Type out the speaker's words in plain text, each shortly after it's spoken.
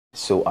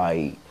So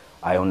I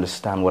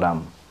understand what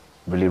I'm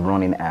really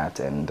running at,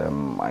 and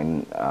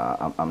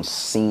I'm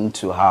seeing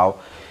to how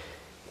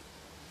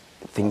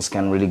things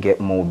can really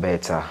get more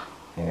better,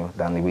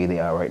 than the way they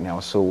are right now.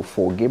 So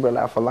for Gabriel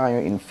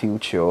Afolayan in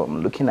future,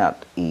 I'm looking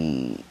at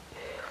a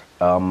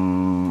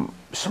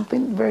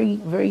something very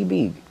very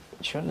big.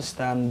 You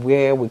understand,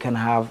 where we can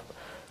have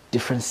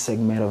different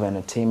segment of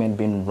entertainment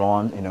being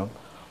run,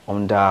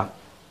 under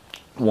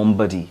one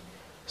body.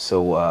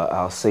 So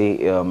I'll say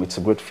it's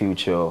a great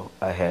future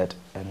ahead,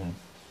 and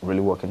really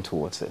working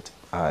towards it.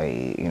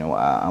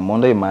 I'm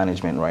under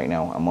management right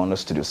now. I'm under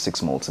Studio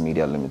 6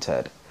 Multimedia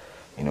Limited.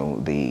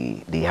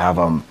 They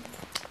have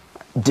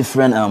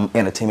different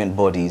entertainment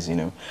bodies.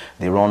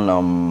 They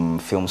run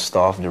film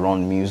stuff, they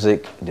run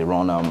music, they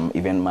run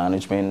event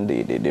management,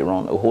 they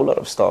run a whole lot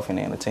of stuff in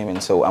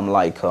entertainment. So I'm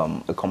like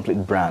a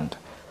complete brand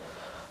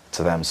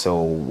to them.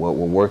 So we're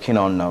working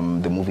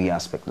on the movie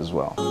aspect as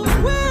well.